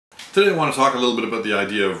Today I want to talk a little bit about the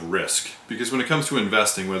idea of risk, because when it comes to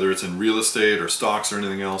investing, whether it's in real estate or stocks or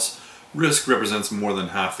anything else, risk represents more than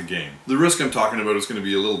half the game. The risk I'm talking about is going to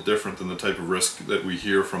be a little different than the type of risk that we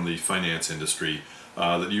hear from the finance industry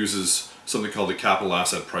that uses something called the capital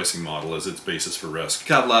asset pricing model as its basis for risk. The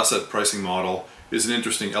capital asset pricing model is an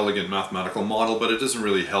interesting, elegant mathematical model, but it doesn't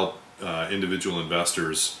really help individual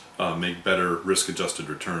investors make better risk-adjusted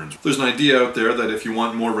returns. There's an idea out there that if you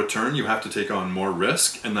want more return, you have to take on more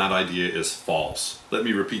risk, and that idea is false. Let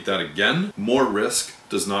me repeat that again. More risk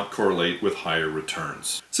does not correlate with higher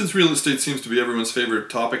returns. Since real estate seems to be everyone's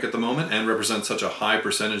favorite topic at the moment and represents such a high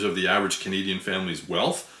percentage of the average Canadian family's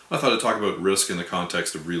wealth, I thought I'd talk about risk in the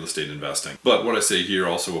context of real estate investing. But what I say here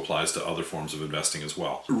also applies to other forms of investing as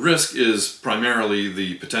well. Risk is primarily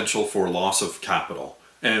the potential for loss of capital.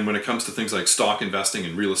 And when it comes to things like stock investing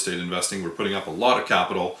and real estate investing, we're putting up a lot of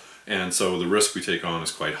capital, and so the risk we take on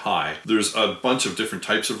is quite high. There's a bunch of different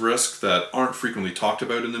types of risk that aren't frequently talked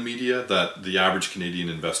about in the media that the average Canadian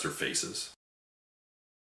investor faces.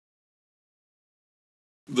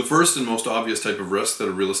 The first and most obvious type of risk that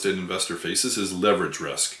a real estate investor faces is leverage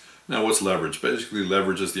risk. Now, what's leverage? Basically,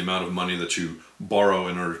 leverage is the amount of money that you borrow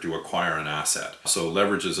in order to acquire an asset. So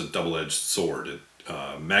leverage is a double-edged sword. It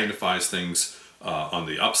magnifies things on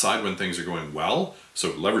the upside when things are going well.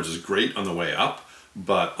 So leverage is great on the way up,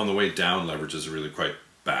 but on the way down, leverage is really quite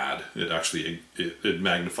bad. It actually it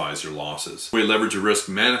magnifies your losses. The way leverage or risk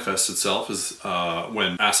manifests itself is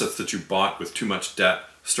when assets that you bought with too much debt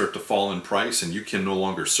start to fall in price and you can no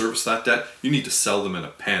longer service that debt. You need to sell them in a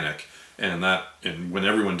panic, and when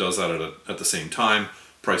everyone does that at the same time,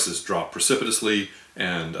 prices drop precipitously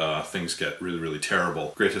and things get really, really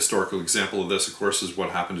terrible. Great historical example of this, of course, is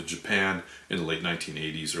what happened to Japan in the late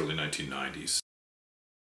 1980s, early 1990s.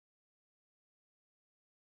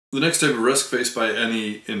 The next type of risk faced by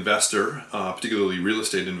any investor, particularly real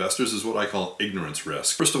estate investors, is what I call ignorance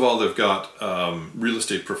risk. First of all, they've got real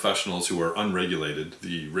estate professionals who are unregulated.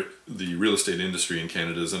 The real estate industry in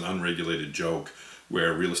Canada is an unregulated joke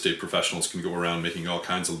where real estate professionals can go around making all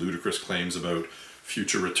kinds of ludicrous claims about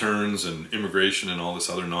future returns and immigration and all this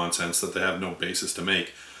other nonsense that they have no basis to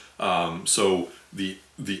make. So the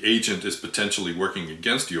agent is potentially working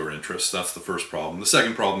against your interests. That's the first problem. The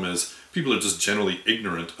second problem is people are just generally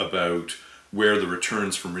ignorant about where the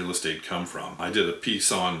returns from real estate come from. I did a piece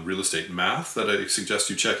on real estate math that I suggest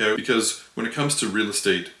you check out, because when it comes to real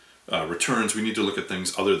estate returns, we need to look at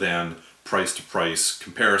things other than price-to-price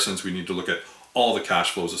comparisons. We need to look at all the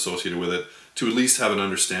cash flows associated with it to at least have an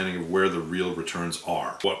understanding of where the real returns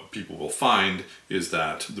are. What people will find is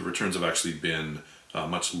that the returns have actually been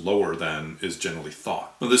much lower than is generally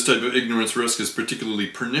thought. Now, this type of ignorance risk is particularly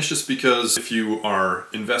pernicious because if you are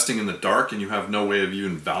investing in the dark and you have no way of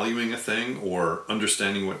even valuing a thing or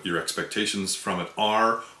understanding what your expectations from it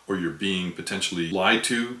are, or you're being potentially lied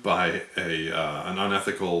to by an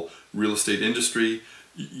unethical real estate industry,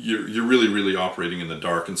 you're really operating in the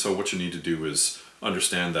dark. And so what you need to do is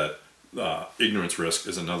understand that ignorance risk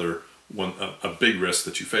is another one, a big risk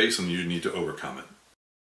that you face, and you need to overcome it.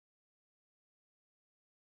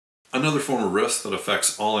 Another form of risk that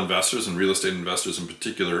affects all investors, and real estate investors in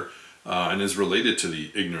particular, and is related to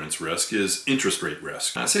the ignorance risk, is interest rate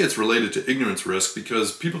risk. And I say it's related to ignorance risk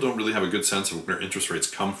because people don't really have a good sense of where interest rates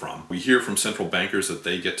come from. We hear from central bankers that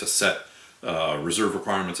they get to set reserve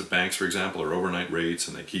requirements at banks, for example, or overnight rates,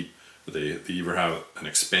 and they either have an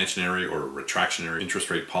expansionary or a retractionary interest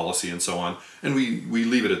rate policy and so on. And we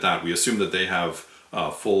leave it at that. We assume that they have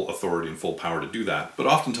full authority and full power to do that. But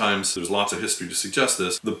oftentimes, there's lots of history to suggest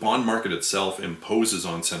this, the bond market itself imposes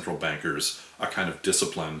on central bankers a kind of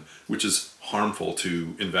discipline which is harmful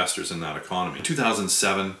to investors in that economy. In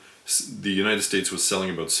 2007, the United States was selling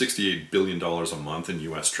about $68 billion a month in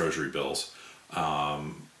US Treasury bills.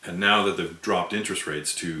 And now that they've dropped interest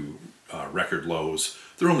rates to record lows,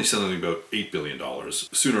 they're only selling about $8 billion.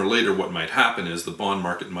 Sooner or later, what might happen is the bond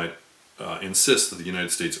market might insist that the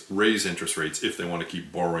United States raise interest rates if they want to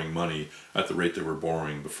keep borrowing money at the rate they were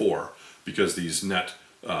borrowing before, because these net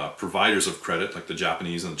providers of credit, like the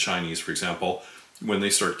Japanese and the Chinese, for example, when they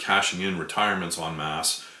start cashing in retirements en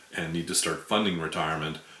masse and need to start funding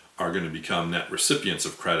retirement, are going to become net recipients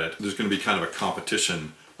of credit. There's going to be kind of a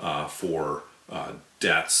competition for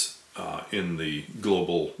debts in the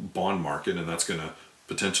global bond market, and that's going to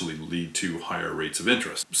potentially lead to higher rates of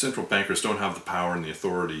interest. Central bankers don't have the power and the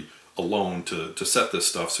authority alone to set this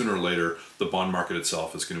stuff. Sooner or later, the bond market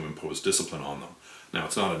itself is going to impose discipline on them. Now,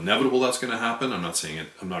 it's not inevitable that's going to happen. I'm not saying it,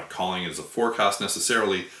 I'm not calling it as a forecast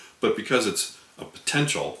necessarily, but because it's a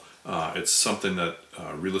potential, it's something that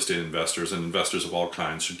real estate investors and investors of all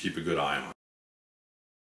kinds should keep a good eye on.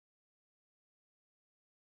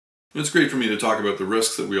 It's great for me to talk about the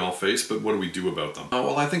risks that we all face, but what do we do about them?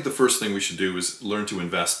 Well, I think the first thing we should do is learn to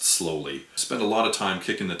invest slowly. Spend a lot of time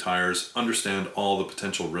kicking the tires, understand all the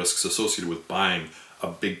potential risks associated with buying a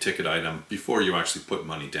big ticket item before you actually put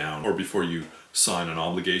money down or before you sign an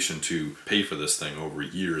obligation to pay for this thing over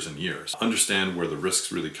years and years. Understand where the risks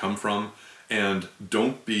really come from, and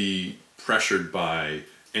don't be pressured by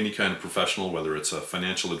any kind of professional, whether it's a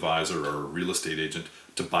financial advisor or a real estate agent,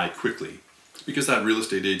 to buy quickly. Because that real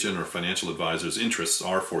estate agent or financial advisor's interests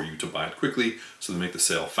are for you to buy it quickly, so they make the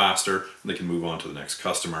sale faster and they can move on to the next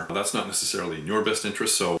customer. That's not necessarily in your best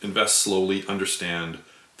interest, so invest slowly. Understand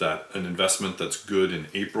that an investment that's good in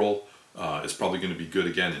April is probably going to be good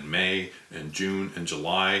again in May and June and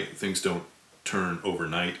July. Things don't turn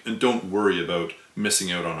overnight, and don't worry about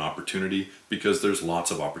missing out on opportunity, because there's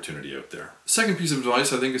lots of opportunity out there. Second piece of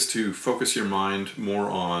advice, I think, is to focus your mind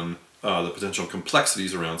more on the potential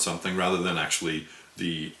complexities around something rather than actually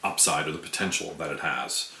the upside or the potential that it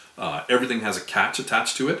has. Everything has a catch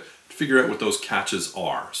attached to it. Figure out what those catches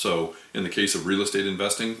are. So in the case of real estate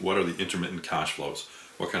investing, what are the intermittent cash flows?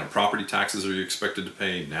 What kind of property taxes are you expected to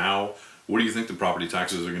pay now? What do you think the property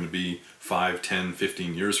taxes are going to be 5, 10,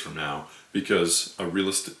 15 years from now? Because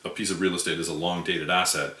a piece of real estate is a long dated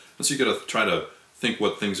asset. And so you got to try to think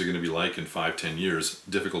what things are going to be like in 5, 10 years,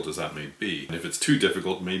 difficult as that may be. And if it's too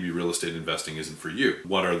difficult, maybe real estate investing isn't for you.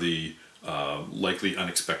 What are the likely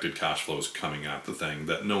unexpected cash flows coming at the thing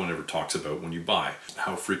that no one ever talks about when you buy?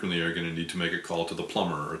 How frequently are you going to need to make a call to the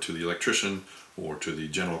plumber or to the electrician or to the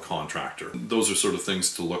general contractor? Those are sort of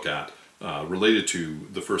things to look at. Related to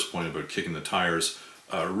the first point about kicking the tires,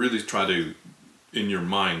 really try to, in your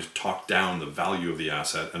mind, talk down the value of the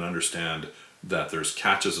asset and understand that there's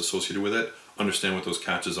catches associated with it. Understand what those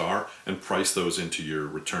catches are and price those into your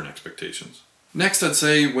return expectations. Next, I'd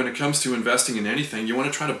say when it comes to investing in anything, you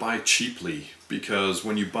want to try to buy cheaply, because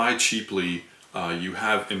when you buy cheaply, you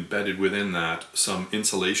have embedded within that some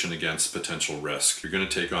insulation against potential risk. You're going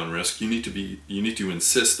to take on risk. You need to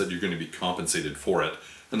insist that you're going to be compensated for it.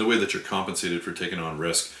 And the way that you're compensated for taking on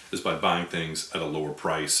risk is by buying things at a lower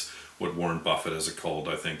price. What Warren Buffett has called,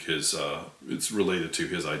 I think, it's related to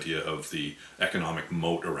his idea of the economic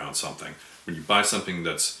moat around something. When you buy something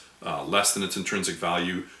that's less than its intrinsic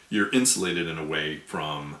value, you're insulated in a way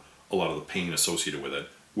from a lot of the pain associated with it.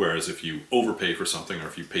 Whereas if you overpay for something, or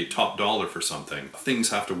if you pay top dollar for something, things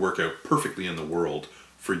have to work out perfectly in the world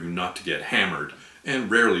for you not to get hammered. And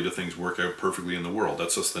rarely do things work out perfectly in the world.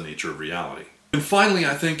 That's just the nature of reality. And finally,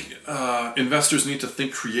 I think investors need to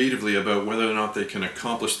think creatively about whether or not they can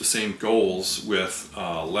accomplish the same goals with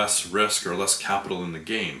less risk or less capital in the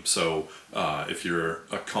game. So if you're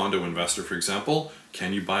a condo investor, for example,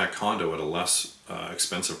 can you buy a condo at a less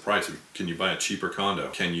expensive price? Can you buy a cheaper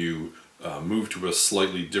condo? Can you move to a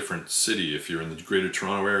slightly different city? If you're in the Greater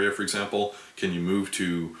Toronto area, for example, can you move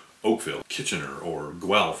to Oakville, Kitchener, or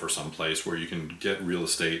Guelph or someplace where you can get real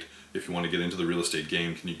estate? If you want to get into the real estate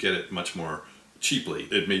game, can you get it much more cheaply?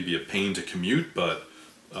 It may be a pain to commute, but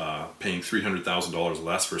paying $300,000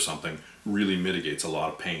 less for something really mitigates a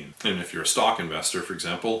lot of pain. And if you're a stock investor, for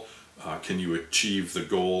example, can you achieve the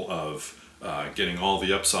goal of getting all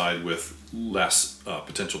the upside with less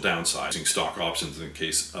potential downside, using stock options in the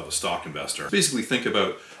case of a stock investor? Basically think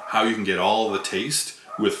about how you can get all the taste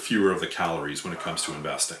with fewer of the calories when it comes to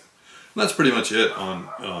investing. And that's pretty much it on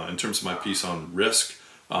in terms of my piece on risk.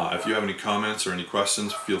 If you have any comments or any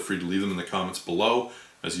questions, feel free to leave them in the comments below.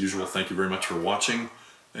 As usual, thank you very much for watching.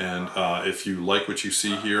 And if you like what you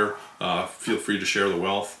see here, feel free to share the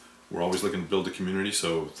wealth. We're always looking to build a community,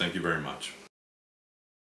 so thank you very much.